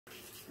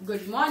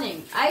Good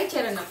morning. I,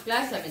 Charan of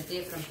class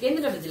 7th from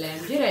Kendra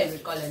Vidyalaya MG Railway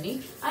Colony.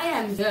 I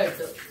am here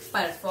to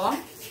perform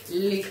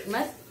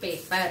litmus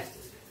paper.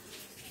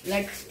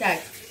 Let's start.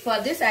 For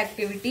this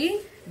activity,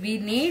 we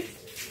need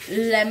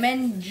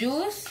lemon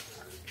juice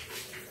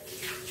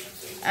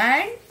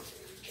and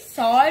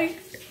salt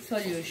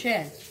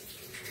solution.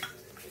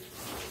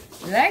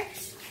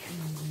 Let's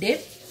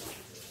dip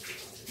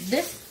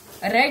this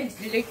red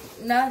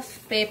litmus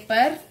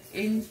paper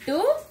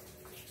into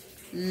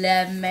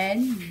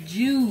lemon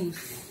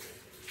juice.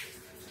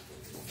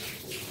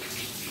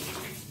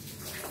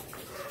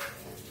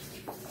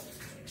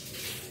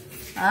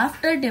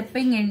 After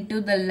dipping into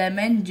the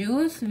lemon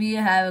juice, we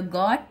have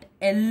got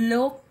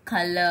yellow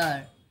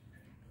color.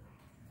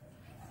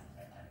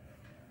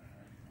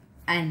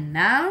 And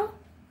now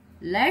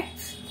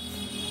let's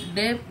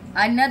dip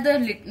another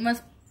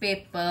litmus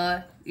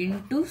paper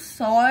into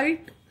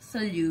salt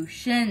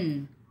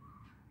solution.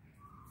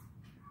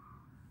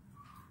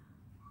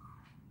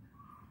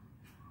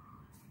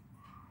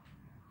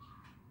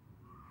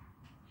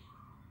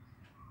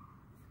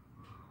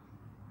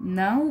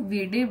 Now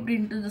we dipped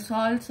into the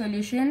salt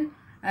solution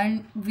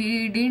and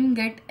we didn't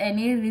get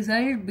any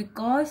result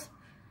because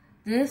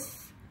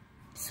this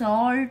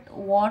salt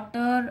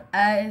water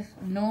has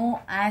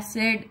no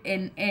acid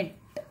in it.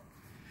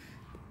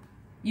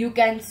 You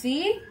can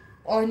see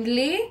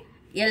only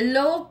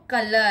yellow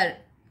color.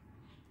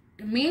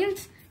 It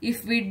means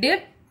if we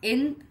dip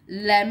in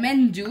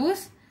lemon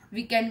juice,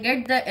 we can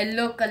get the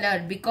yellow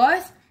color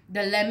because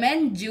the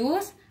lemon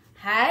juice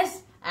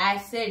has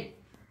acid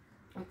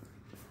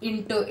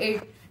into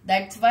it.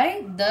 That's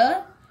why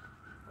the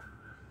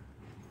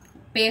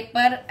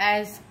paper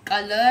has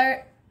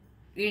color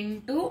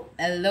into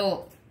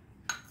yellow.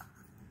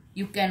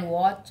 You can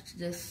watch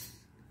this.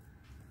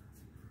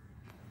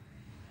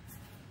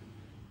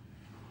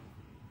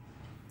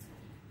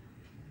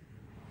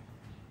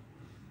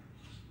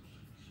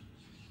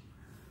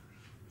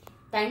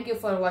 Thank you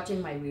for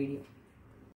watching my video.